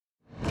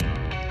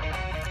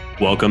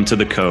Welcome to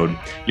The Code,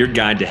 your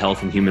guide to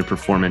health and human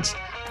performance.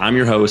 I'm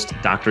your host,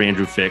 Dr.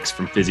 Andrew Fix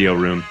from Physio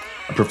Room,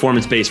 a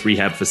performance-based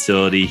rehab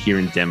facility here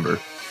in Denver.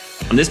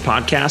 On this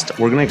podcast,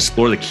 we're going to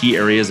explore the key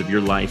areas of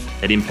your life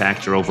that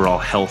impact your overall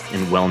health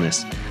and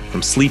wellness,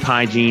 from sleep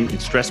hygiene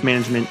and stress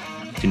management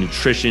to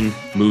nutrition,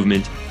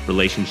 movement,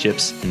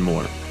 relationships, and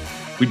more.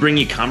 We bring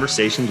you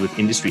conversations with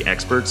industry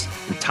experts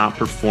and top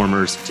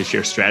performers to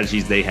share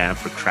strategies they have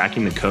for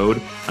cracking the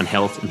code on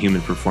health and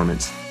human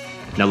performance.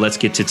 Now let's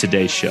get to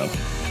today's show.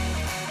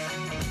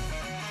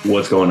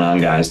 What's going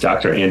on, guys?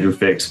 Dr. Andrew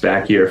Fix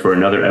back here for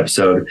another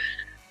episode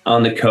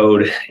on The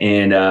Code.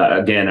 And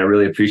again, I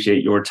really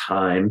appreciate your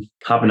time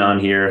hopping on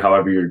here,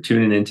 however you're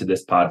tuning into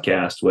this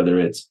podcast, whether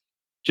it's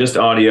just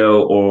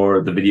audio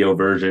or the video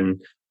version.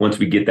 Once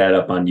we get that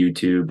up on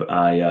YouTube,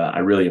 I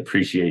really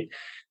appreciate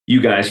you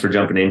guys for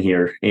jumping in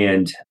here.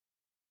 And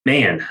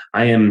man,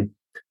 I am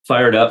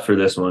fired up for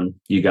this one,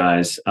 you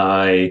guys.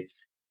 I'm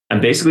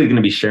basically going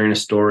to be sharing a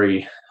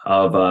story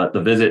of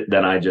the visit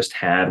that I just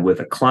had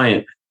with a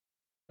client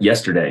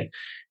yesterday.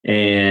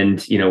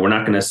 And, we're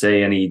not going to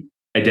say any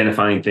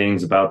identifying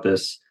things about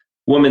this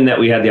woman that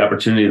we had the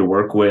opportunity to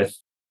work with.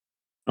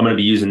 I'm going to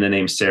be using the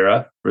name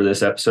Sarah for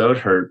this episode.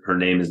 Her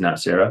name is not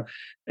Sarah.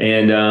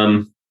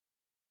 And,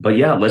 but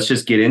yeah, let's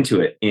just get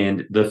into it.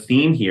 And the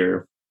theme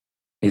here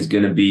is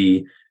going to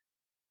be,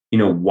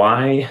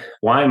 why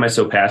am I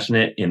so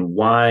passionate, and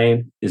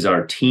why is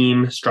our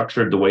team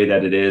structured the way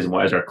that it is?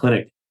 Why is our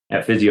clinic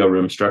at Physio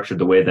Room structured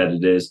the way that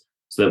it is,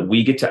 so that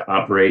we get to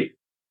operate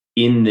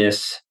in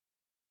this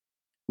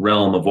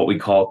realm of what we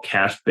call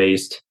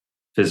cash-based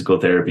physical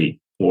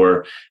therapy?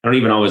 Or I don't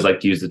even always like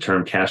to use the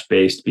term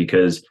cash-based,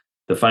 because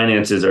the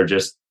finances are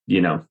just,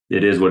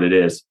 it is what it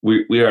is.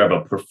 We are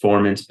a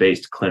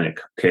performance-based clinic.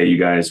 Okay, you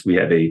guys, we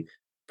have a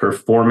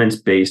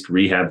performance-based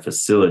rehab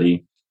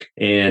facility.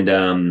 And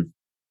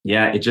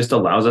it just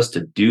allows us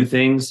to do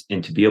things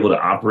and to be able to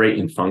operate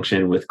and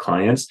function with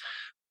clients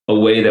a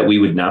way that we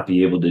would not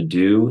be able to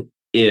do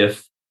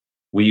if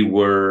we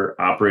were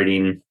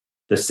operating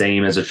the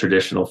same as a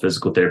traditional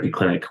physical therapy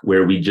clinic,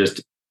 where we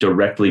just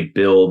directly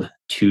billed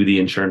to the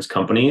insurance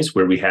companies,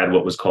 where we had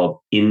what was called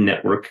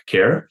in-network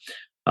care.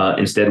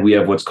 Instead, we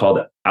have what's called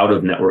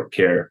out-of-network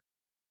care,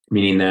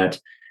 meaning that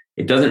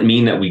it doesn't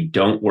mean that we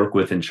don't work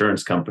with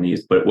insurance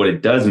companies, but what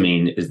it does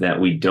mean is that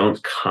we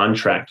don't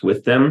contract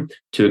with them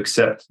to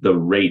accept the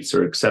rates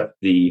or accept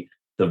the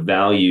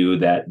value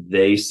that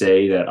they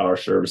say that our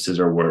services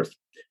are worth.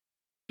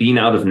 Being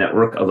out of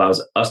network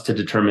allows us to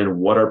determine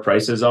what our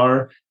prices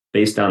are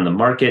based on the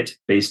market,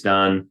 based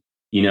on,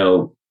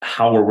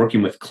 how we're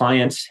working with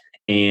clients.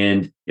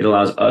 And it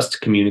allows us to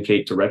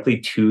communicate directly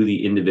to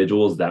the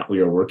individuals that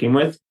we are working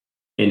with.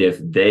 And if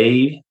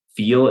they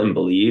feel and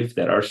believe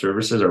that our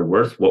services are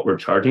worth what we're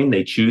charging,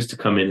 they choose to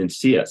come in and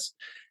see us.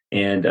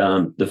 And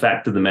the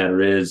fact of the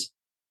matter is,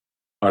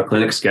 our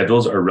clinic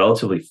schedules are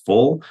relatively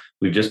full.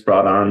 We've just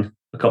brought on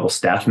a couple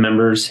staff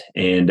members,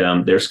 and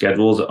their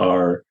schedules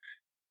are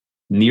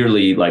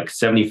nearly like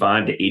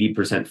 75 to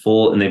 80%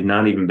 full, and they've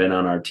not even been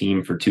on our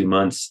team for 2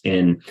 months.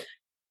 And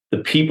the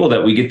people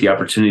that we get the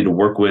opportunity to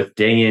work with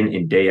day in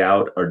and day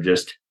out are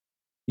just,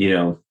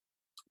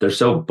 they're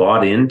so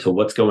bought into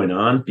what's going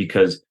on,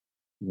 because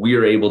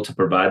we're able to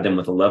provide them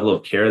with a level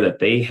of care that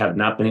they have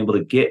not been able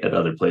to get at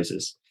other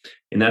places.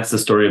 And that's the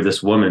story of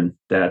this woman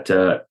that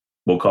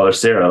we'll call her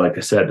Sarah, like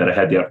I said, that I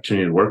had the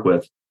opportunity to work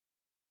with.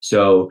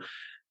 So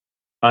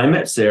I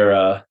met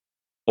Sarah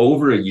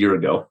over a year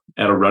ago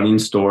at a running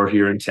store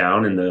here in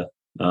town in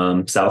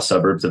the south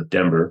suburbs of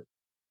Denver,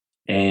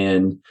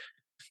 and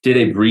did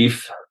a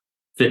brief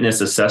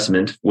fitness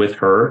assessment with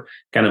her,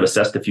 kind of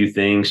assessed a few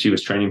things. She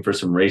was training for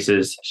some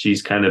races.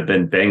 She's kind of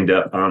been banged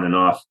up on and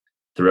off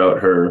throughout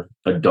her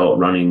adult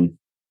running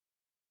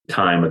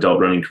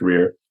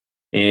career.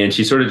 And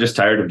she's sort of just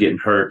tired of getting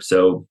hurt.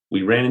 So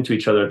we ran into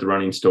each other at the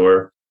running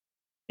store.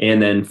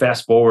 And then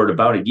fast forward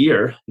about a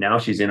year, now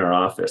she's in our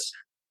office.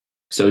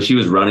 So she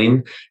was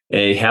running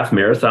a half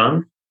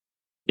marathon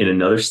in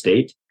another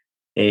state,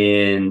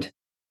 and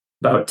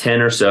about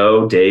 10 or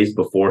so days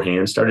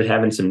beforehand started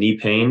having some knee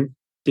pain.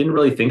 Didn't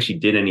really think she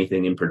did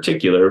anything in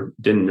particular.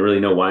 Didn't really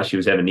know why she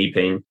was having knee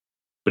pain,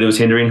 but it was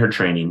hindering her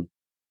training.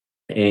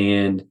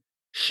 And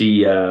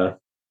she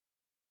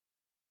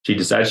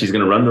decided she's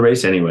going to run the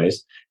race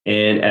anyways.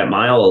 And at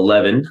mile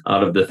 11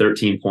 out of the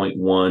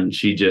 13.1,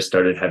 she just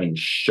started having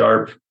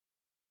sharp,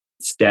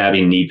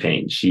 stabbing knee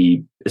pain.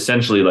 She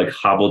essentially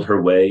hobbled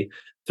her way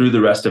through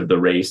the rest of the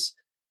race.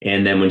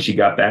 And then when she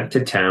got back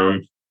to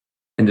town,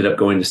 ended up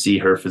going to see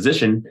her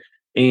physician.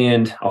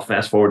 And I'll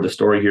fast forward the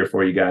story here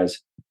for you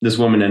guys. This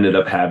woman ended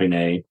up having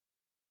a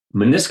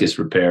meniscus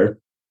repair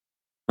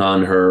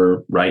on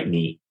her right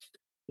knee.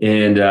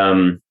 And,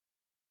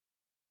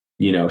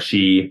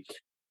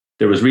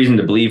 there was reason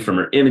to believe from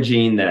her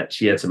imaging that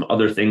she had some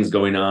other things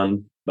going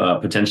on,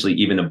 potentially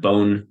even a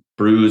bone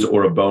bruise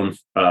or a bone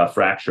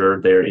fracture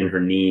there in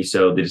her knee.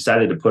 So they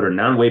decided to put her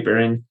non-weight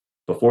bearing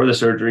before the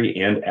surgery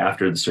and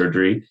after the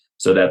surgery,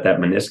 so that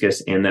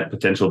meniscus and that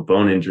potential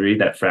bone injury,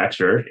 that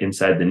fracture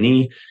inside the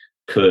knee,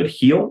 could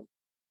heal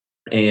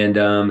And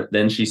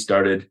then she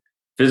started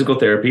physical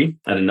therapy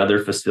at another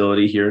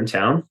facility here in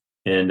town.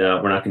 And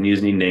we're not going to use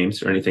any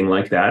names or anything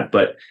like that.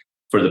 But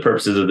for the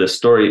purposes of this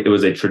story, it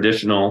was a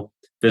traditional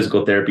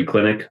physical therapy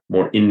clinic,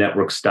 more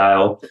in-network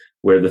style,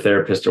 where the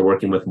therapists are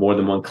working with more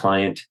than one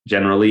client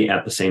generally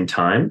at the same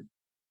time.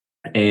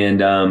 And,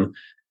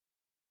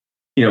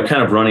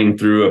 kind of running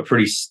through a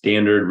pretty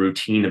standard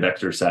routine of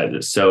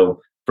exercises.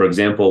 So, for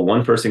example,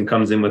 one person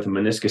comes in with a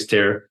meniscus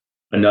tear,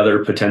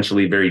 another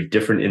potentially very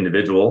different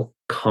individual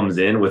comes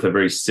in with a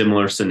very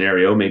similar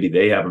scenario. Maybe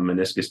they have a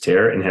meniscus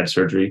tear and had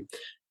surgery.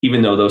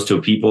 Even though those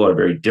two people are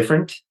very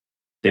different,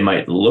 they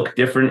might look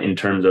different in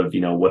terms of,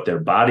 what their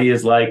body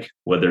is like,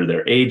 whether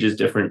their age is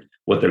different,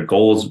 what their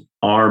goals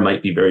are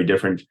might be very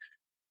different.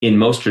 In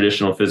most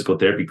traditional physical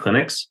therapy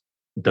clinics,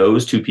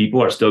 those two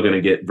people are still going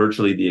to get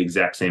virtually the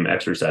exact same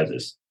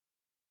exercises.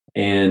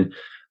 And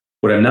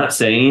what I'm not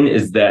saying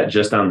is that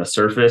just on the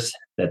surface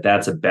that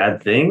that's a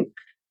bad thing,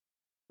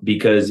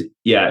 because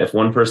if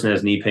one person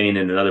has knee pain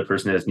and another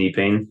person has knee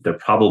pain, there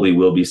probably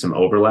will be some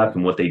overlap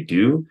in what they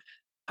do.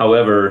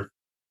 However,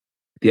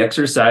 the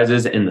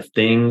exercises and the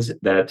things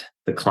that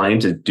the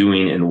client is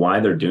doing and why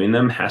they're doing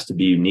them has to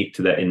be unique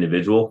to that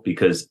individual,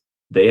 because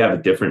they have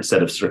a different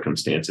set of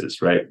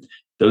circumstances, right?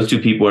 Those two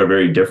people are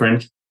very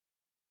different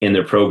and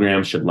their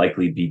program should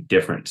likely be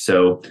different.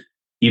 So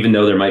even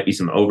though there might be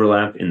some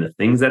overlap in the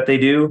things that they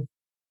do,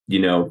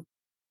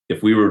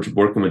 if we were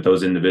working with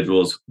those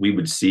individuals, we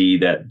would see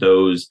that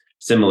those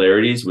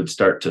similarities would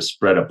start to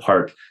spread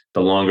apart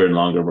the longer and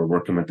longer we're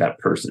working with that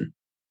person.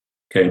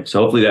 Okay, so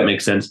hopefully that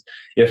makes sense.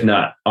 If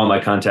not, all my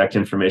contact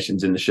information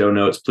is in the show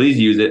notes. Please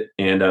use it,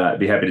 and I'd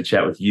be happy to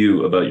chat with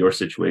you about your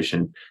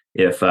situation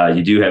if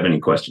you do have any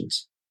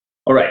questions.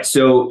 All right,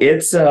 so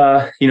it's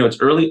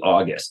early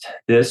August.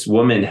 This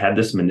woman had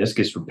this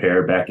meniscus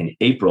repair back in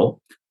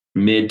April,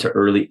 mid to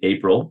early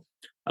April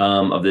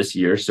of this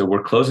year. So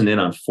we're closing in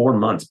on 4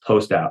 months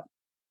post-op,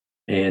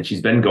 and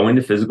she's been going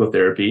to physical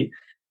therapy.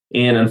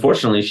 And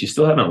unfortunately, she's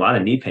still having a lot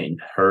of knee pain.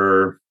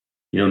 Her,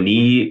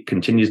 knee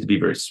continues to be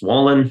very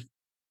swollen,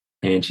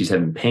 and she's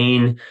having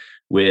pain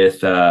with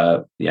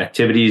the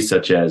activities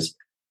such as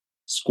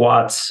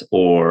squats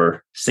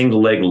or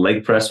single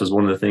leg press was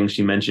one of the things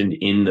she mentioned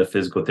in the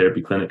physical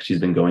therapy clinic she's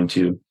been going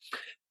to.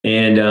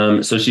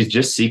 And so she's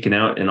just seeking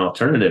out an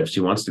alternative.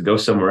 She wants to go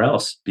somewhere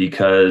else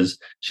because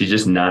she's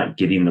just not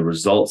getting the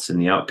results and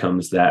the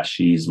outcomes that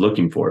she's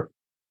looking for.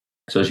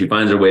 So she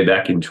finds her way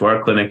back into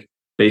our clinic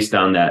based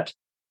on that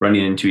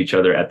running into each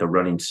other at the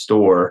running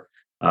store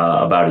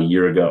about a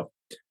year ago.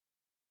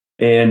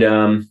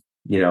 And,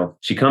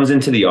 she comes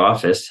into the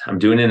office. I'm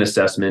doing an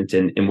assessment,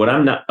 and what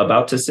I'm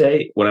about to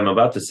say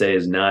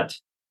is not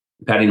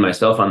patting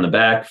myself on the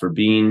back for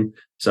being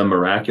some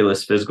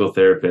miraculous physical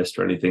therapist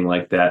or anything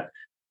like that.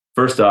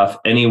 First off,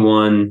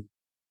 anyone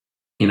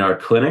in our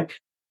clinic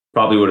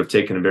probably would have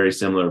taken a very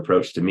similar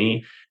approach to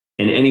me.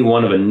 And any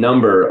one of a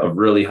number of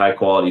really high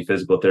quality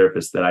physical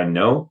therapists that I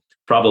know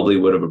probably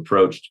would have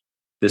approached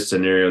this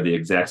scenario the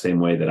exact same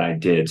way that I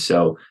did.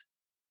 So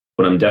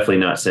what I'm definitely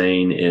not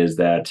saying is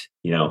that,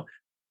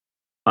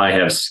 I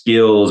have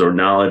skills or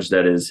knowledge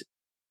that is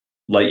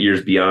light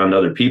years beyond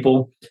other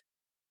people.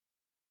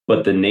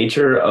 But the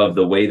nature of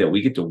the way that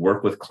we get to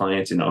work with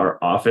clients in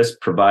our office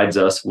provides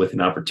us with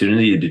an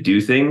opportunity to do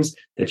things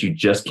that you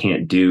just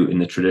can't do in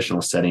the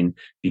traditional setting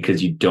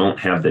because you don't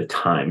have the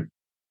time.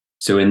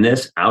 So in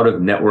this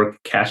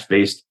out-of-network,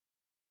 cash-based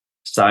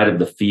side of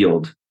the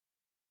field,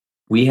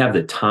 we have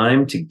the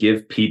time to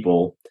give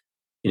people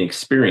an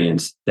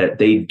experience that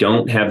they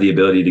don't have the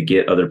ability to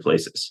get other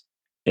places.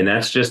 And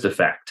that's just a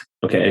fact.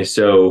 Okay,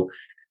 so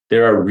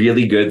there are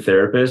really good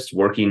therapists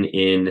working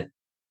in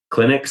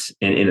clinics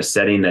and in a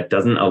setting that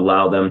doesn't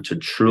allow them to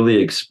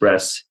truly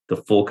express the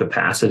full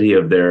capacity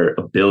of their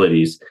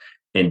abilities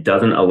and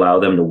doesn't allow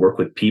them to work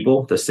with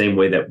people the same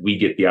way that we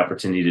get the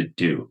opportunity to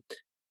do.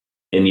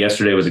 And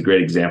yesterday was a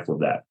great example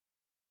of that.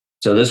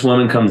 So this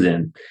woman comes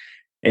in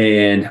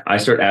and I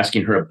start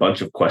asking her a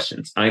bunch of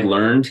questions. I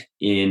learned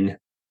in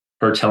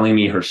her telling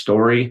me her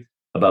story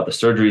about the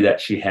surgery that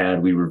she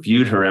had. We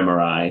reviewed her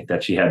MRI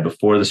that she had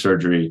before the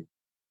surgery.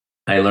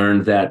 I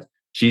learned that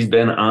she's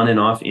been on and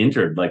off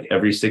injured like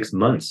every 6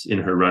 months in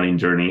her running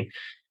journey,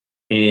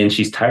 and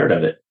she's tired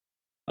of it.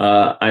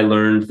 I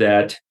learned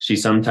that she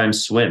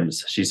sometimes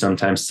swims, she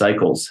sometimes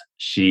cycles.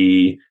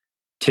 She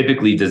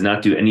typically does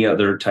not do any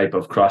other type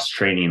of cross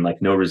training,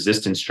 like no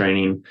resistance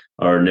training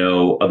or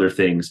no other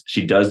things.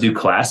 She does do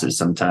classes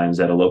sometimes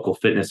at a local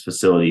fitness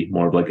facility,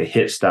 more of like a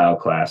HIIT style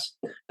class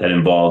that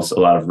involves a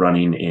lot of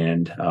running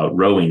and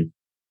rowing.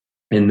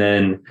 And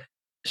then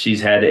she's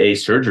had a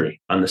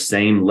surgery on the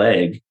same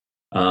leg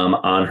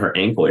on her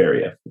ankle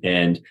area.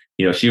 And,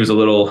 she was a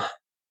little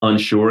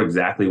unsure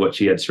exactly what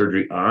she had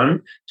surgery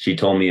on. She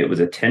told me it was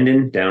a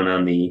tendon down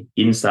on the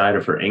inside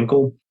of her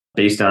ankle.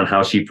 Based on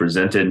how she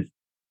presented,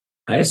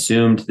 I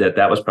assumed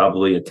that was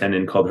probably a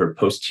tendon called her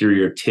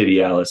posterior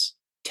tibialis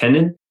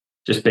tendon,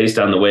 just based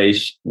on the way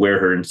where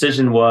her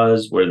incision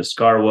was, where the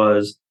scar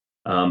was,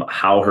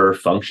 how her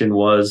function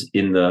was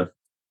in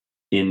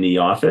the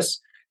office.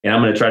 And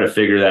I'm going to try to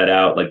figure that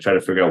out, like try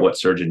to figure out what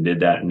surgeon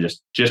did that, and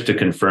just to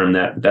confirm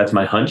that that's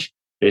my hunch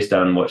based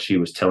on what she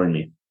was telling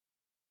me.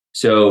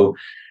 So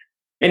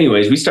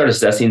anyways, we start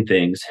assessing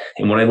things.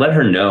 And what I let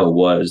her know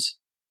was,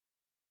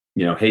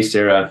 hey,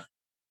 Sarah,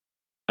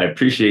 I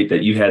appreciate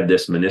that you had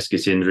this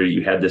meniscus injury.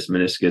 You had this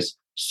meniscus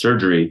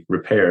surgery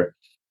repair.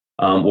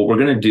 What we're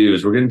going to do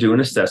is we're going to do an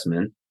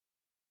assessment,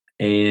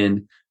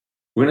 and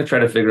we're going to try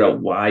to figure out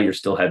why you're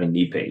still having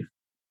knee pain.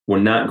 We're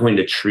not going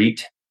to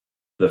treat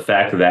the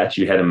fact that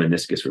you had a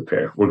meniscus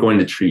repair. We're going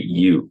to treat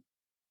you.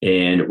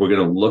 And we're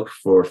going to look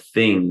for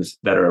things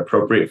that are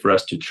appropriate for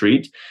us to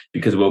treat,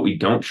 because what we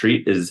don't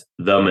treat is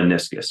the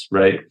meniscus,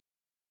 right?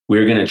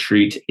 We're going to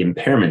treat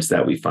impairments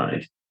that we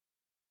find.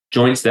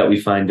 Joints that we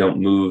find don't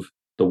move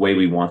the way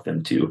we want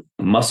them to.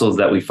 Muscles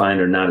that we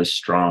find are not as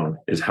strong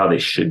as how they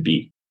should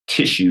be.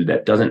 Tissue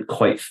that doesn't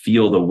quite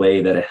feel the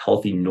way that a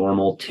healthy,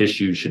 normal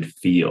tissue should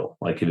feel.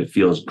 Like if it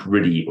feels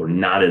gritty or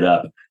knotted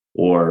up,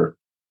 or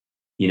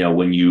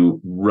when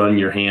you run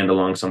your hand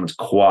along someone's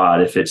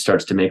quad, if it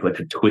starts to make like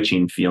a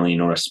twitching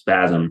feeling or a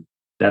spasm,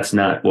 that's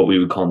not what we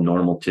would call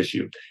normal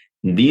tissue.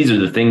 And these are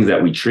the things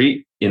that we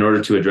treat in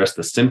order to address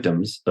the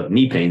symptoms of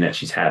knee pain that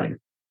she's having.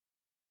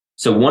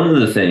 So one of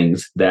the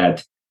things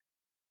that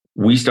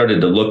we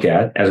started to look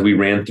at as we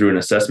ran through an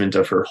assessment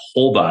of her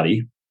whole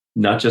body,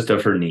 not just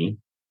of her knee.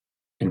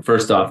 And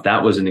first off,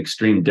 that was an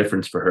extreme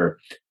difference for her.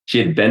 She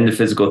had been to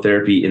physical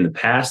therapy in the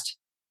past.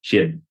 She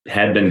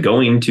had been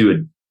going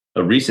to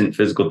a recent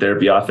physical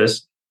therapy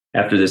office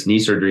after this knee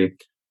surgery.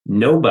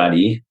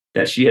 Nobody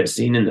that she had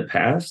seen in the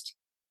past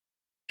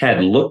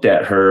had looked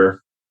at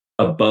her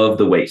above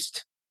the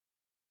waist,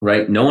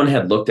 right? No one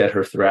had looked at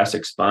her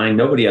thoracic spine.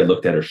 Nobody had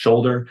looked at her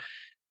shoulder.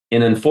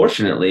 And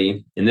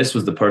unfortunately, and this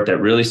was the part that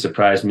really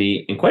surprised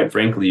me, and quite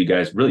frankly, you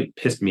guys, really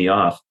pissed me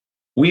off,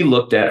 we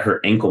looked at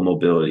her ankle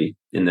mobility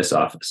in this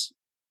office.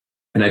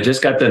 And I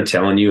just got done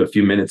telling you a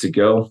few minutes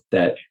ago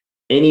that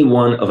any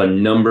one of a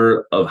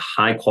number of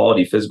high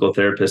quality physical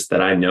therapists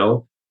that I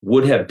know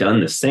would have done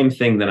the same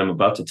thing that I'm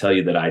about to tell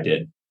you that I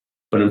did.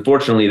 But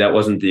unfortunately, that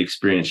wasn't the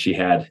experience she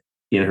had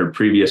in her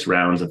previous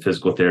rounds of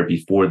physical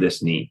therapy for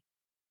this knee.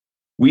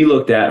 We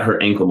looked at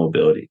her ankle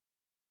mobility,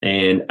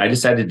 and I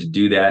decided to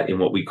do that in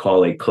what we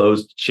call a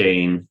closed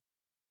chain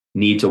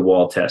knee to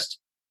wall test.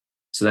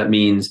 So that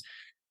means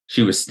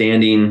she was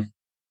standing,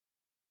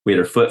 we had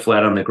her foot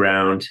flat on the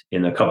ground.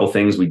 And a couple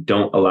things we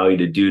don't allow you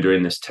to do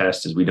during this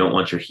test is we don't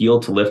want your heel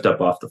to lift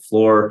up off the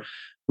floor.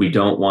 We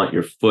don't want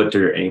your foot or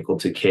your ankle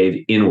to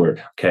cave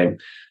inward, okay?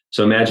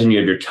 So imagine you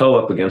have your toe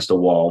up against a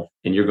wall,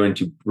 and you're going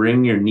to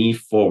bring your knee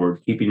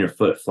forward, keeping your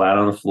foot flat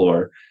on the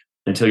floor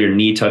until your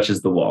knee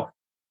touches the wall.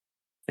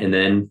 And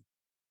then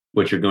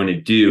what you're going to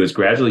do is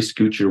gradually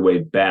scoot your way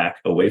back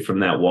away from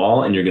that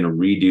wall, and you're going to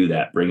redo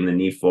that. Bring the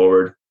knee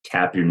forward,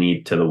 tap your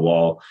knee to the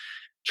wall,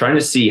 trying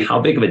to see how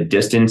big of a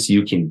distance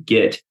you can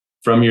get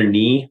from your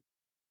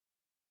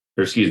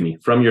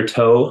from your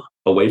toe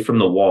away from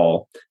the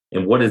wall,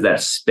 and what is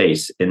that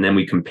space? And then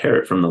we compare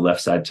it from the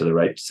left side to the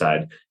right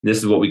side. This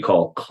is what we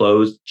call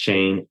closed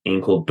chain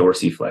ankle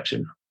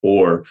dorsiflexion,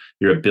 or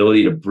your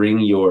ability to bring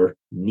your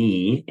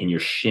knee and your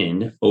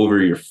shin over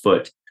your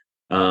foot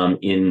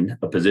in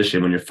a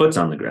position when your foot's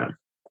on the ground.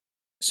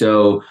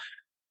 So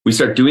we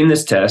start doing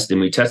this test, and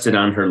we tested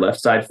on her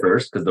left side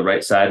first, because the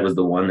right side was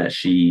the one that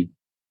she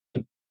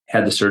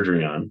had the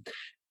surgery on.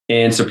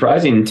 And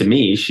surprising to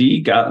me,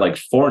 she got like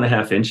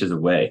 4.5 inches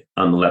away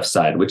on the left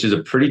side, which is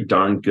a pretty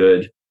darn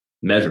good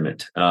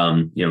measurement.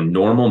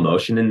 Normal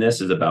motion in this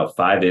is about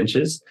 5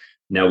 inches.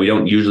 Now, we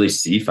don't usually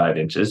see 5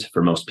 inches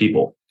for most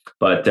people,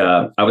 but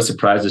I was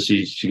surprised that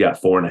she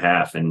got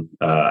 4.5, and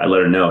I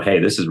let her know, hey,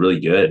 this is really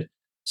good.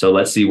 So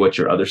let's see what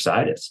your other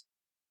side is.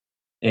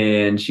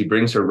 And she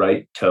brings her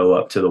right toe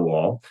up to the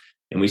wall,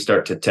 and we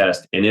start to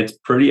test, and it's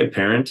pretty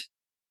apparent,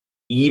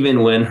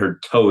 even when her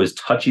toe is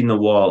touching the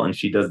wall and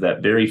she does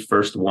that very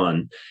first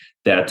one,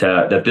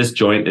 that this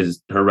joint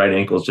her right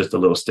ankle is just a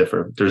little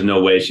stiffer. There's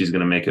no way she's going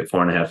to make it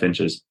 4.5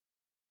 inches.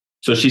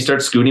 So she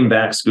starts scooting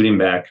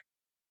back.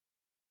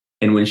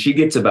 And when she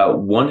gets about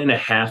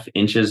 1.5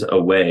 inches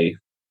away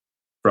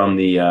from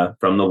the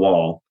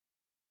wall,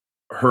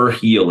 her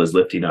heel is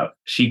lifting up.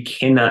 She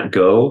cannot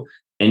go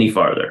any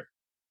farther,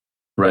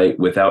 right,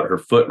 without her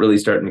foot really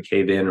starting to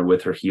cave in or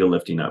with her heel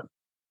lifting up.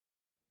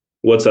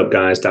 What's up,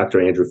 guys? Dr.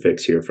 Andrew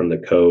Fix here from The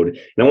Code. And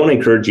I want to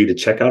encourage you to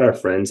check out our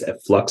friends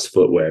at Flux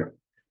Footwear,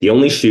 the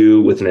only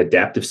shoe with an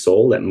adaptive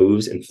sole that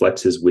moves and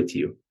flexes with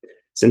you.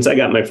 Since I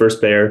got my first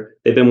pair,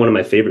 they've been one of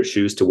my favorite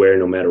shoes to wear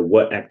no matter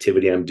what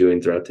activity I'm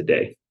doing throughout the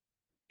day.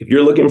 If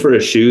you're looking for a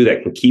shoe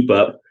that can keep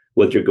up,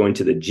 whether you're going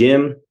to the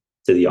gym,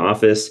 to the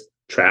office,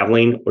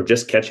 traveling, or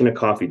just catching a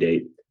coffee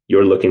date,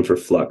 you're looking for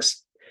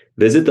Flux.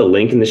 Visit the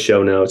link in the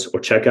show notes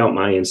or check out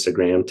my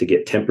Instagram to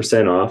get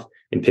 10% off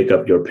and pick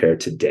up your pair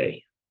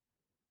today.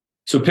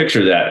 So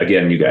picture that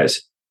again, you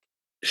guys.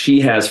 She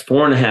has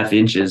 4.5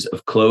 inches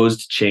of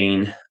closed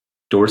chain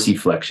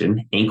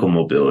dorsiflexion, ankle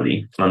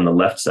mobility on the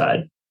left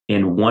side,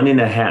 and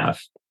 1.5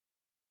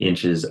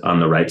 inches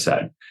on the right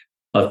side,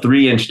 a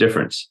 3-inch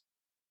difference.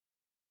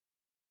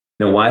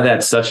 Now, why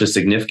that's such a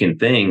significant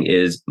thing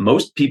is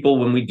most people,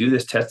 when we do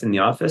this test in the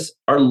office,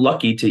 are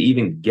lucky to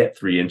even get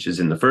 3 inches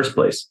in the first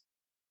place,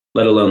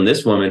 let alone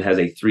this woman has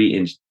a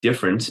 3-inch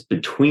difference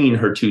between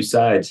her two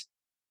sides.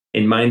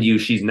 And mind you,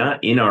 she's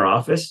not in our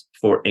office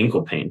for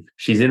ankle pain.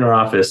 She's in our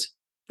office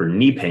for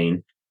knee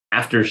pain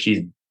after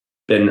she's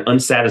been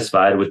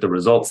unsatisfied with the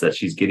results that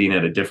she's getting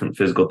at a different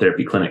physical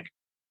therapy clinic.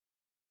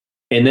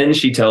 And then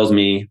she tells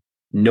me,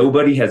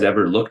 nobody has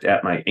ever looked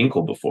at my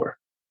ankle before.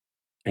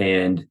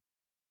 And,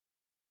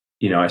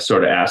 I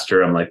sort of asked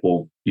her, I'm like,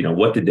 well,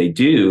 what did they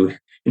do?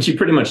 And she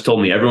pretty much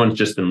told me everyone's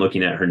just been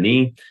looking at her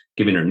knee,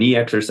 giving her knee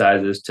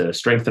exercises to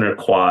strengthen her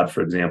quad,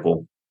 for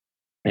example.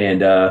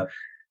 And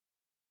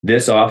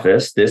this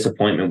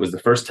appointment was the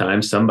first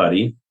time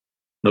somebody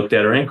looked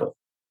at her ankle.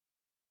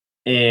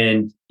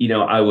 And,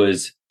 I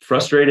was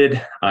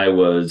frustrated. I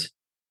was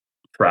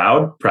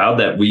proud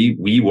that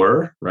we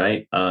were,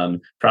 right?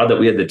 Proud that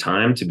we had the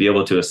time to be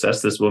able to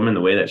assess this woman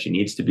the way that she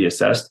needs to be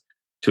assessed,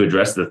 to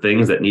address the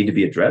things that need to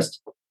be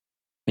addressed.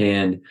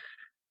 And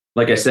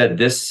like I said,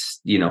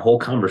 this, whole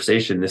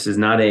conversation, this is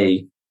not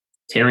a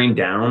tearing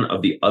down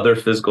of the other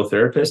physical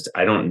therapists.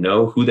 I don't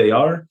know who they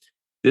are.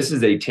 This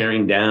is a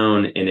tearing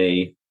down in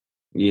a,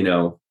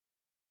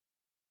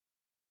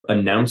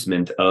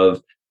 announcement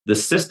of the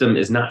system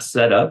is not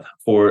set up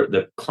for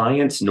the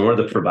clients nor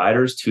the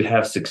providers to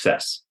have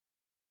success.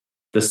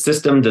 The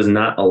system does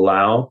not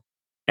allow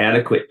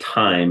adequate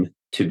time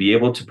to be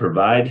able to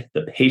provide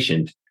the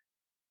patient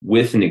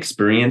with an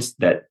experience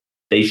that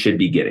they should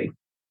be getting,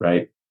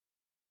 right?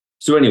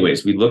 So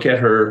anyways, we look at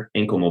her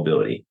ankle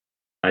mobility.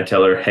 I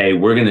tell her, hey,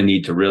 we're going to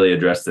need to really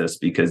address this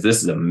because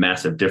this is a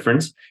massive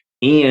difference.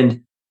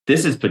 And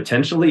this is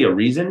potentially a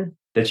reason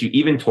that you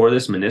even tore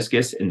this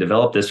meniscus and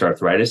developed this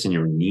arthritis in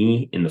your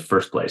knee in the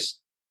first place.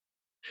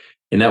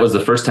 And that was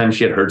the first time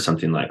she had heard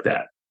something like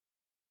that.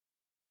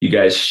 You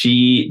guys,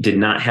 she did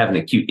not have an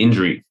acute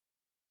injury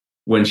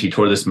when she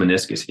tore this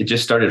meniscus. It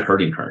just started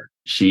hurting her.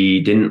 She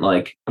didn't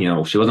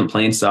she wasn't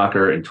playing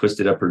soccer and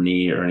twisted up her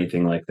knee or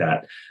anything like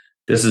that.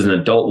 This is an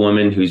adult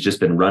woman who's just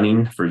been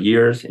running for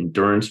years,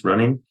 endurance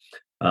running,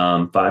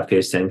 5Ks,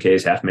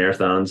 10Ks, half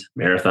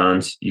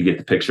marathons, you get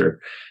the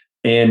picture.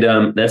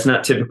 And that's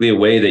not typically a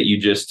way that you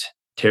just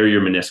tear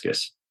your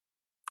meniscus.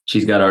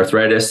 She's got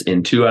arthritis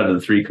in 2 out of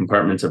the 3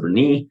 compartments of her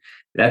knee.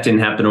 That didn't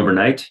happen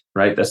overnight,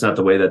 right? That's not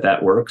the way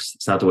that works.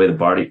 It's not the way the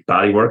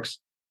body works.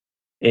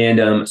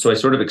 And so I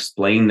sort of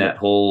explained that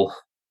whole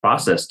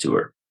process to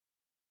her.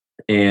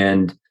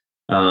 And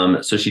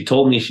so she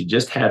told me she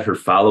just had her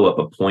follow-up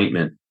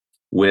appointment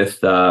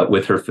with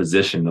her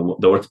physician,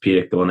 the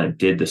orthopedic, the one that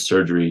did the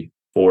surgery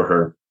for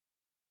her.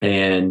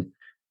 And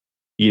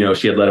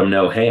she had let him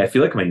know, hey, I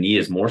feel like my knee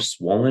is more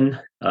swollen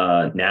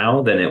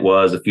now than it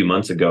was a few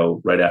months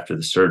ago, right after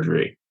the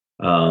surgery.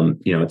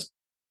 It's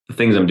the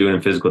things I'm doing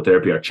in physical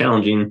therapy are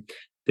challenging.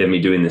 They have me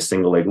doing this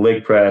single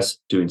leg press,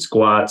 doing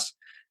squats,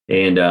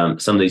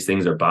 and some of these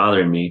things are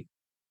bothering me.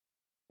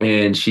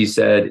 And she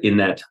said in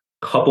that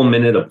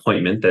couple-minute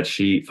appointment that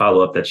she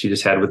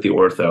just had with the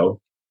ortho,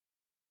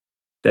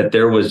 that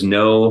there was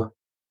no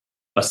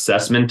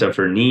assessment of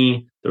her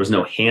knee. There was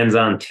no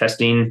hands-on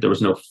testing. There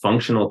was no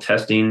functional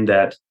testing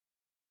that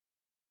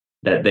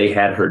they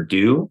had her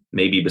do,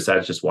 maybe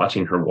besides just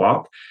watching her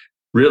walk.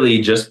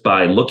 Really, just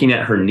by looking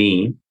at her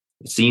knee,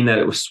 seeing that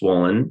it was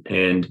swollen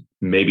and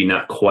maybe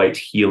not quite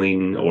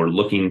healing or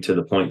looking to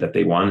the point that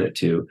they wanted it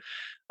to,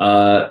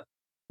 that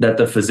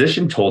the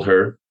physician told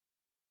her,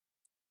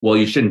 well,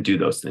 you shouldn't do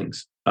those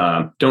things.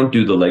 Don't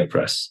do the leg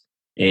press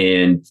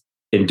and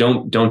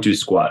don't do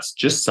squats.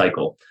 Just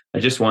cycle. I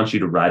just want you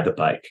to ride the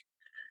bike.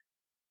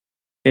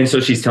 And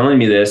so she's telling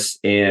me this,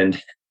 and,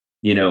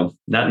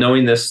 not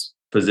knowing this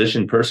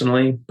physician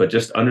personally, but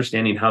just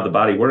understanding how the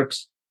body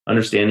works,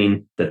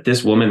 understanding that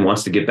this woman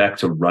wants to get back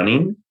to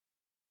running,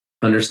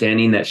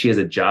 understanding that she has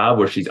a job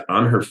where she's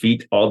on her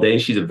feet all day.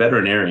 She's a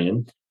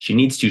veterinarian. She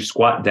needs to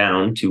squat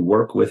down to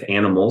work with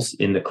animals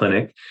in the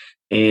clinic.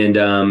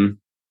 And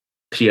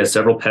she has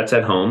several pets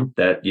at home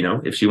that,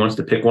 if she wants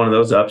to pick one of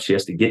those up, she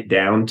has to get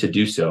down to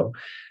do so.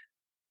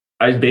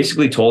 I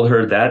basically told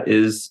her that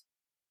is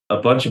a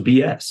bunch of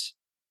BS.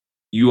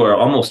 You are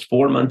almost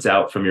 4 months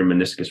out from your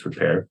meniscus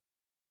repair.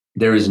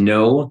 There is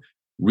no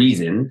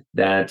reason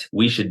that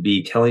we should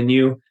be telling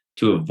you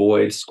to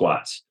avoid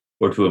squats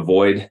or to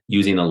avoid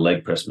using a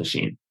leg press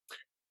machine.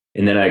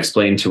 And then I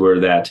explained to her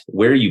that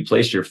where you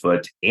place your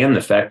foot and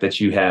the fact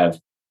that you have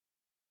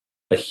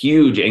a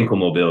huge ankle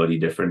mobility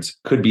difference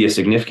could be a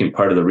significant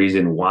part of the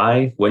reason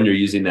why, when you're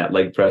using that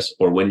leg press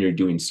or when you're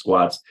doing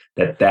squats,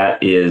 that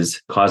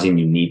is causing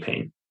you knee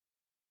pain.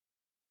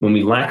 When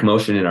we lack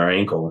motion in our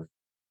ankle,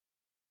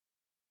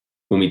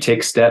 when we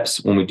take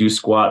steps, when we do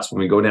squats, when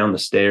we go down the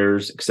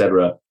stairs,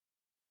 etc.,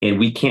 and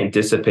we can't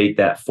dissipate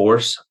that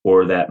force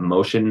or that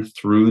motion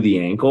through the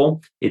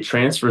ankle, it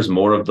transfers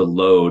more of the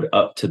load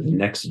up to the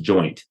next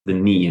joint, the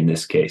knee in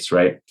this case,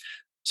 right?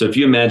 So if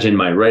you imagine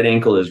my right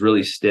ankle is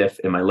really stiff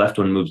and my left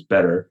one moves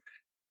better,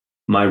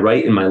 my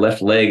right and my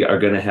left leg are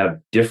going to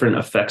have different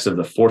effects of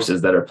the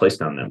forces that are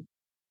placed on them.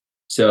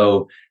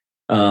 So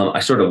I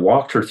sort of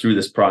walked her through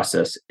this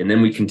process, and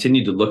then we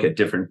continued to look at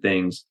different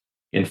things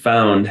and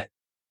found,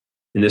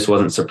 and this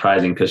wasn't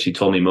surprising because she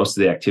told me most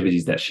of the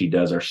activities that she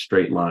does are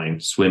straight line: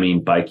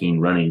 swimming, biking,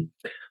 running.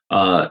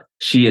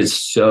 She is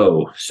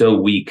so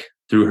weak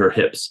through her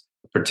hips,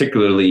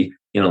 particularly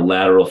in a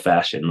lateral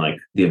fashion. Like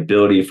the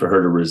ability for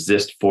her to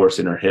resist force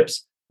in her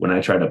hips. When I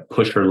try to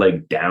push her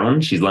leg down,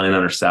 she's lying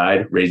on her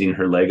side, raising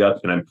her leg up,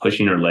 and I'm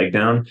pushing her leg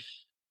down.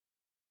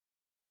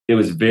 It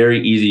was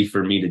very easy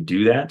for me to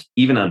do that,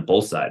 even on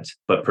both sides,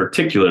 but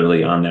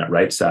particularly on that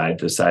right side,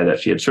 the side that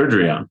she had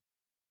surgery on.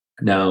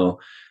 Now,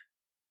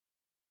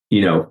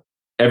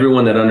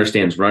 everyone that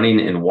understands running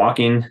and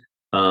walking,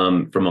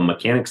 from a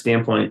mechanic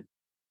standpoint,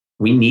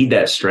 we need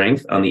that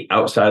strength on the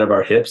outside of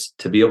our hips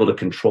to be able to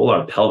control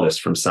our pelvis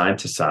from side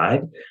to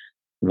side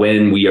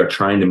when we are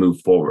trying to move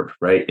forward,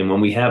 right? And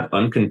when we have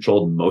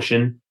uncontrolled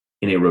motion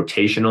in a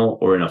rotational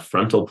or in a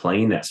frontal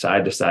plane, that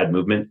side to side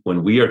movement,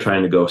 when we are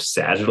trying to go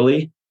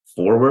sagittally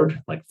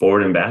forward, like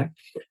forward and back,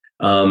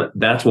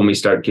 that's when we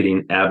start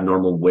getting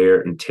abnormal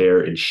wear and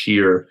tear and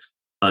shear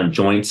on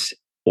joints,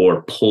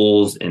 or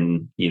pulls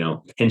and,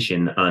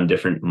 tension on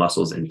different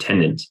muscles and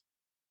tendons.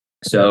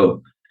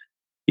 So,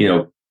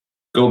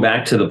 go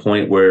back to the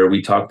point where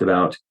we talked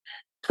about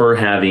her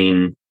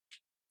having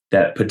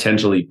that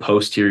potentially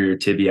posterior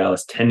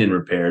tibialis tendon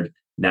repaired.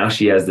 Now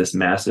she has this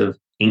massive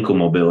ankle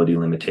mobility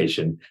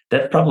limitation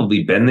that's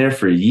probably been there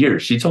for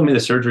years. She told me the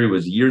surgery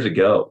was years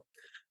ago,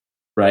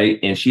 right?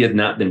 And she had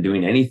not been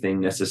doing anything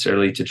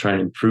necessarily to try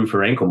and improve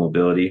her ankle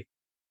mobility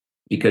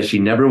because she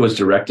never was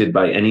directed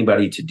by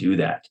anybody to do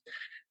that.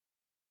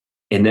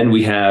 And then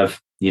we have,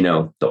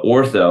 the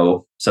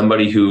ortho,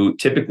 somebody who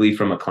typically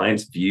from a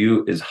client's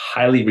view is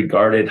highly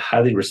regarded,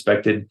 highly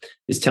respected,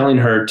 is telling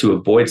her to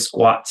avoid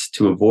squats,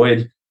 to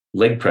avoid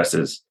leg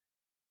presses.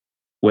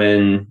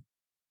 When,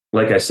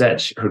 like I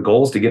said, her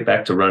goal is to get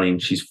back to running.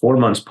 She's 4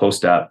 months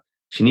post-op.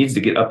 She needs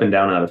to get up and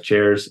down out of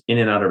chairs, in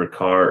and out of her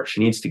car.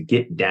 She needs to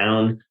get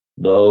down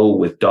low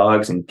with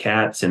dogs and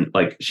cats. And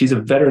she's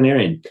a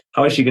veterinarian.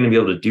 How is she going to be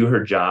able to do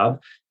her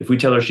job if we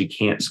tell her she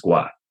can't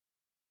squat?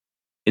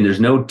 And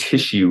there's no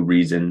tissue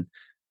reason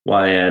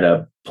why at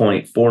a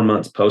point 4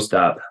 months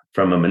post-op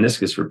from a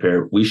meniscus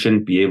repair, we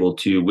shouldn't be able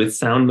to, with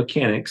sound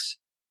mechanics,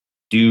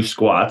 do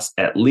squats,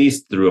 at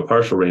least through a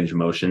partial range of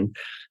motion.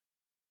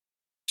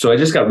 So I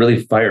just got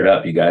really fired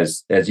up, you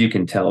guys, as you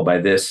can tell by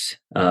this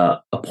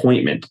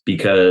appointment,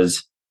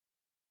 because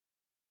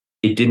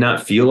it did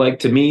not feel like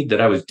to me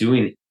that I was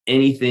doing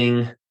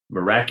anything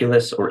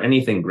miraculous or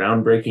anything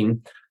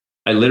groundbreaking.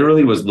 I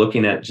literally was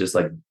looking at just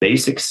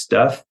basic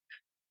stuff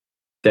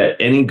that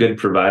any good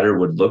provider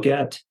would look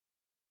at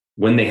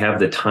when they have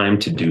the time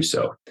to do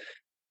so.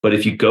 But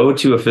if you go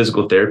to a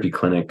physical therapy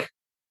clinic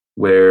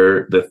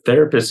where the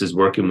therapist is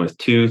working with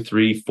 2,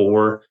 3,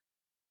 4,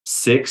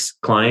 6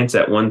 clients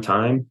at one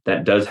time,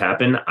 that does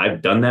happen.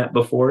 I've done that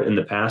before in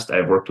the past.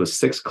 I've worked with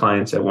 6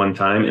 clients at one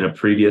time in a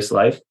previous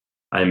life.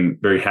 I'm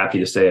very happy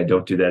to say I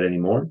don't do that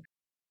anymore.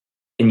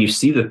 And you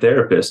see the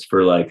therapist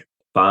for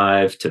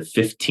 5 to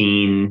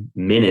 15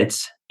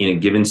 minutes in a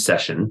given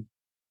session.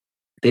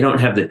 They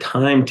don't have the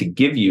time to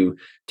give you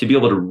to be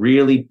able to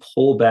really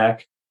pull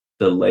back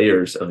the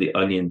layers of the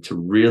onion to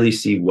really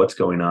see what's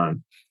going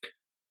on.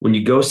 When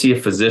you go see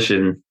a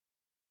physician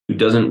who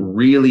doesn't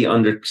really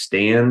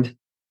understand,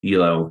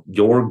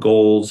 your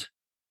goals,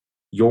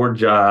 your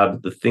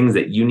job, the things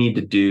that you need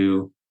to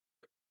do,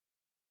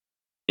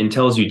 and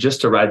tells you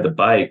just to ride the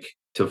bike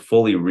to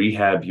fully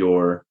rehab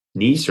your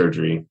knee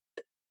surgery,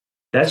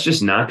 that's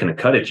just not going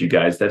to cut it, you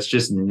guys. That's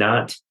just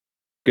not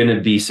going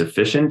to be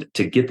sufficient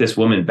to get this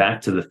woman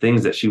back to the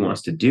things that she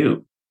wants to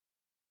do.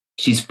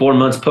 She's 4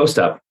 months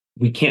post-op.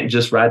 We can't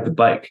just ride the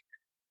bike.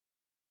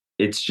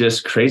 It's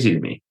just crazy to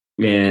me.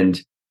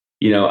 And,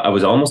 I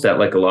was almost at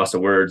a loss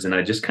of words, and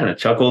I just kind of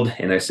chuckled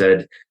and I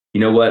said,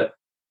 you know what?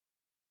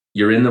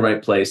 You're in the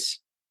right place.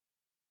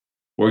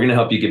 We're going to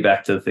help you get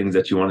back to the things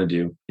that you want to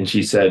do. And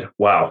she said,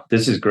 wow,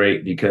 this is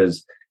great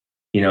because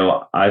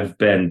I've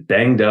been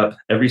banged up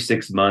every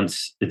 6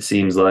 months, it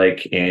seems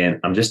like, and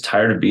I'm just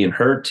tired of being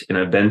hurt. And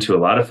I've been to a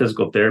lot of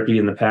physical therapy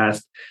in the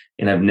past,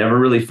 and I've never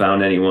really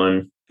found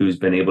anyone who's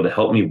been able to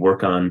help me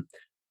work on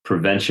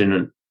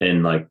prevention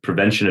and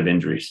prevention of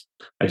injuries.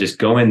 I just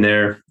go in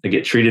there, I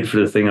get treated for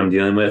the thing I'm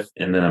dealing with,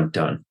 and then I'm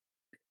done.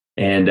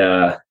 And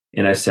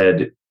I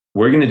said,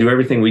 we're going to do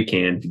everything we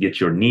can to get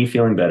your knee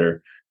feeling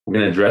better. We're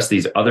going to address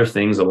these other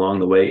things along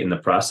the way in the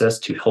process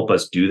to help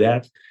us do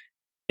that.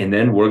 And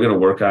then we're going to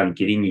work on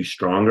getting you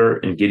stronger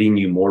and getting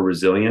you more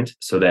resilient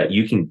so that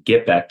you can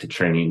get back to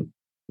training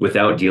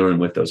without dealing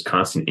with those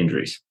constant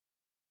injuries.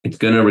 It's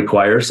going to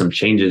require some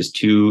changes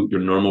to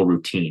your normal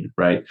routine,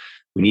 right?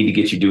 We need to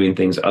get you doing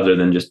things other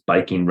than just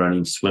biking,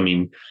 running,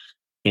 swimming,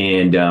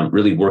 and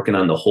really working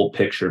on the whole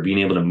picture, being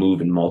able to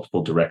move in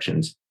multiple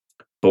directions.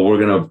 But we're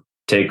going to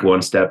take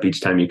one step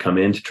each time you come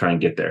in to try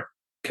and get there.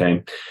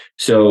 Okay.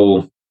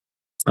 So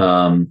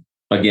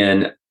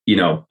again,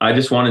 I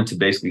just wanted to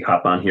basically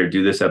hop on here,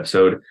 do this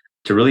episode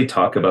to really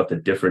talk about the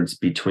difference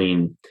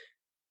between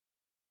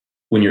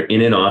when you're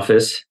in an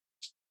office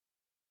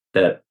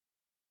that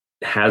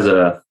has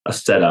a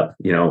setup.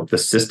 The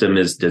system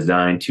is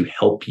designed to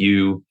help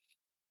you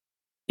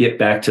get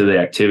back to the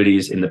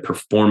activities and the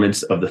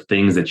performance of the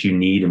things that you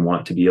need and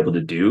want to be able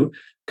to do,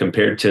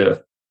 compared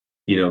to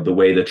the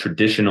way the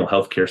traditional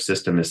healthcare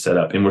system is set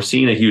up. And we're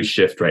seeing a huge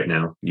shift right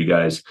now, you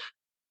guys.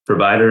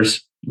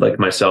 Providers like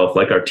myself,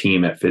 like our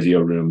team at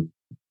Physio Room,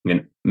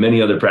 and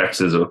many other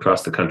practices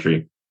across the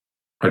country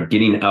are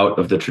getting out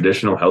of the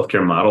traditional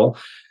healthcare model,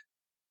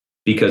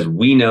 because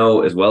we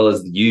know, as well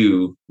as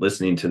you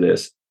listening to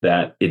this,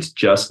 that it's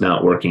just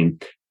not working.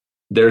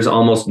 There's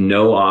almost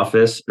no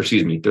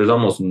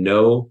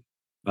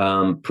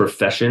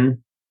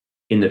profession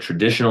in the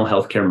traditional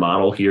healthcare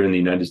model here in the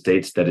United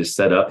States that is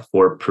set up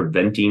for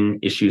preventing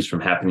issues from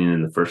happening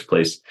in the first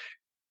place.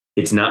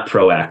 It's not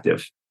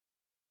proactive.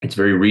 It's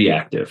very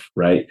reactive,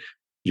 right?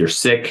 You're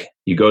sick,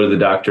 you go to the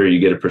doctor, you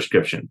get a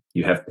prescription.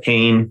 You have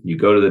pain, you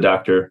go to the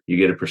doctor, you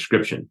get a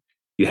prescription.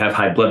 You have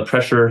high blood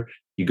pressure,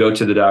 you go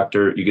to the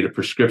doctor, you get a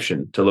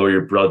prescription to lower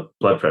your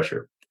blood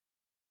pressure.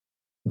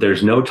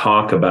 There's no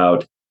talk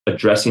about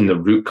addressing the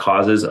root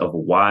causes of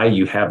why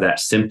you have that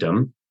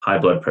symptom, high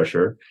blood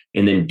pressure,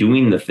 and then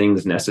doing the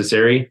things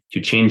necessary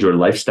to change your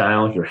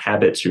lifestyle, your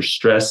habits, your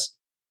stress,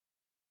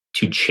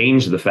 to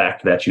change the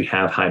fact that you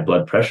have high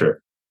blood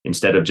pressure,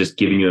 instead of just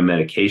giving you a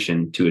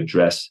medication to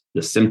address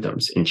the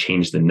symptoms and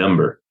change the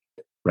number,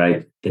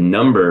 right? The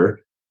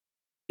number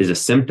is a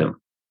symptom.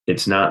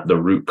 It's not the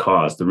root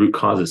cause. The root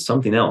cause is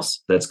something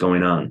else that's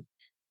going on.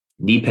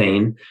 Knee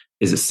pain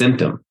is a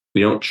symptom.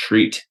 We don't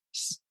treat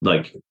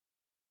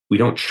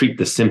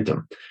the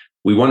symptom.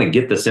 We want to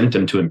get the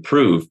symptom to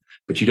improve,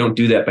 but you don't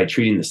do that by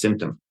treating the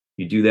symptom.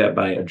 You do that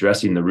by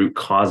addressing the root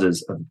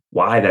causes of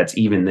why that's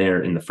even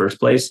there in the first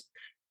place.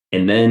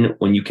 And then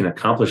when you can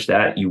accomplish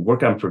that, you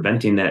work on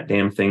preventing that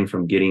damn thing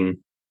from becoming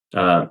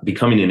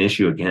an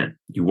issue again.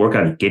 You work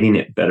on getting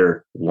it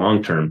better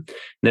long-term. And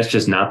that's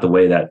just not the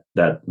way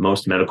that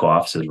most medical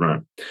offices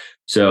run.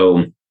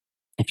 So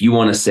if you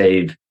want to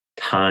save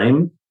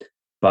time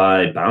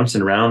by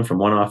bouncing around from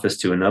one office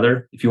to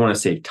another, if you want to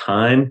save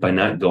time by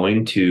not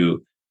going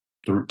to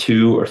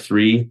 2 or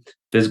 3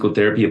 physical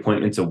therapy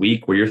appointments a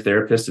week, where your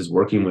therapist is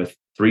working with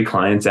 3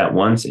 clients at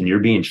once and you're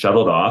being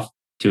shuttled off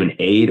to an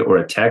aide or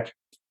a tech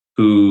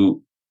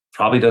who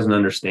probably doesn't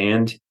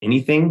understand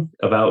anything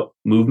about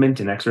movement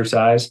and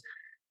exercise,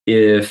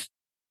 if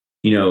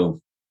you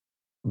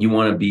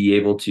want to be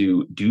able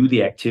to do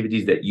the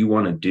activities that you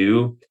want to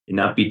do and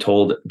not be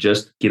told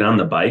just get on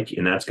the bike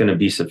and that's going to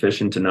be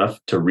sufficient enough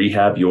to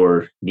rehab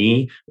your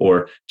knee,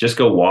 or just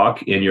go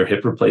walk and your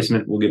hip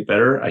replacement will get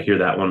better. I hear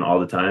that one all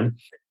the time.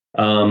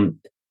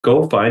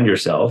 Go find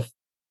yourself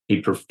a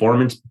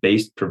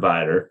performance-based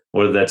provider,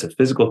 whether that's a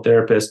physical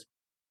therapist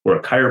or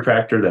a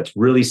chiropractor that's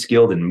really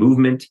skilled in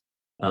movement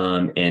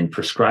and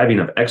prescribing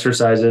of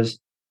exercises,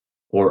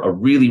 or a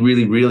really,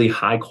 really, really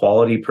high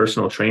quality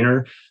personal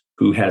trainer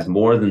who has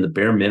more than the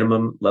bare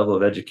minimum level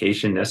of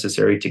education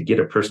necessary to get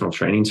a personal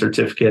training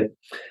certificate.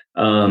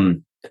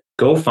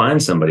 Go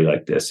find somebody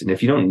like this. And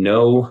if you don't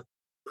know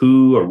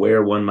who or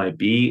where one might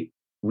be,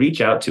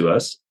 reach out to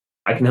us.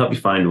 I can help you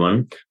find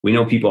one. We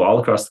know people all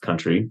across the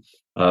country.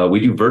 We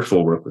do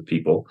virtual work with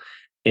people.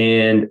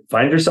 And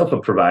find yourself a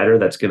provider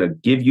that's going to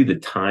give you the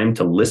time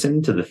to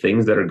listen to the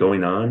things that are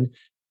going on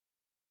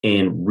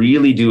and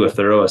really do a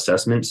thorough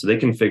assessment, so they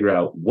can figure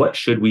out what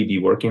should we be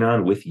working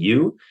on with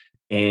you,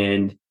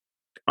 and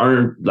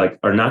are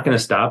not going to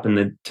stop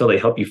until they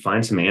help you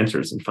find some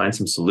answers and find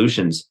some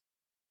solutions,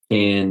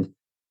 and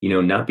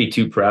not be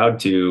too proud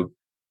to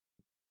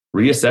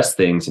reassess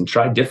things and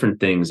try different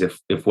things if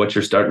what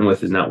you're starting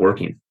with is not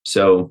working.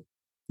 So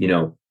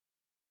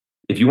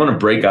if you want to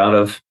break out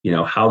of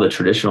how the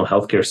traditional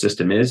healthcare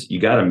system is, you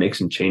got to make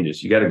some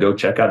changes. You got to go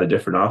check out a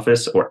different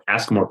office or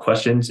ask more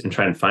questions and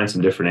try and find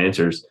some different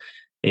answers.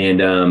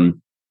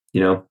 And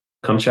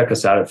come check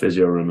us out at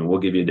Physio Room, and we'll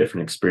give you a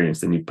different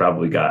experience than you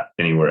probably got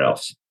anywhere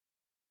else.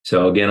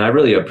 So again, I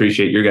really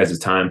appreciate your guys'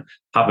 time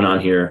hopping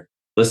on here,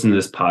 listening to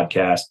this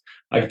podcast.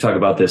 I could talk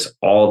about this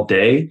all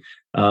day.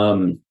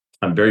 I'm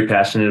very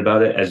passionate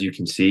about it, as you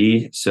can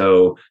see.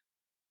 So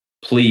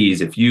please,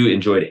 if you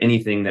enjoyed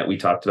anything that we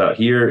talked about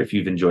here, if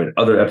you've enjoyed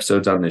other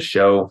episodes on this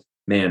show,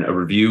 man, a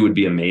review would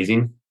be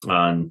amazing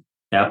on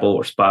Apple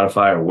or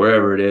Spotify or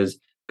wherever it is.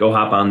 Go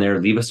hop on there,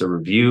 leave us a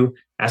review,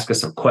 ask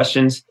us some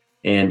questions,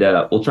 and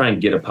we'll try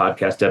and get a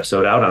podcast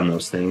episode out on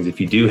those things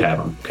if you do have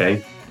them,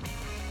 okay?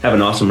 Have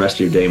an awesome rest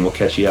of your day, and we'll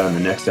catch you on the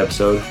next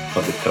episode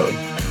of The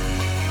Code.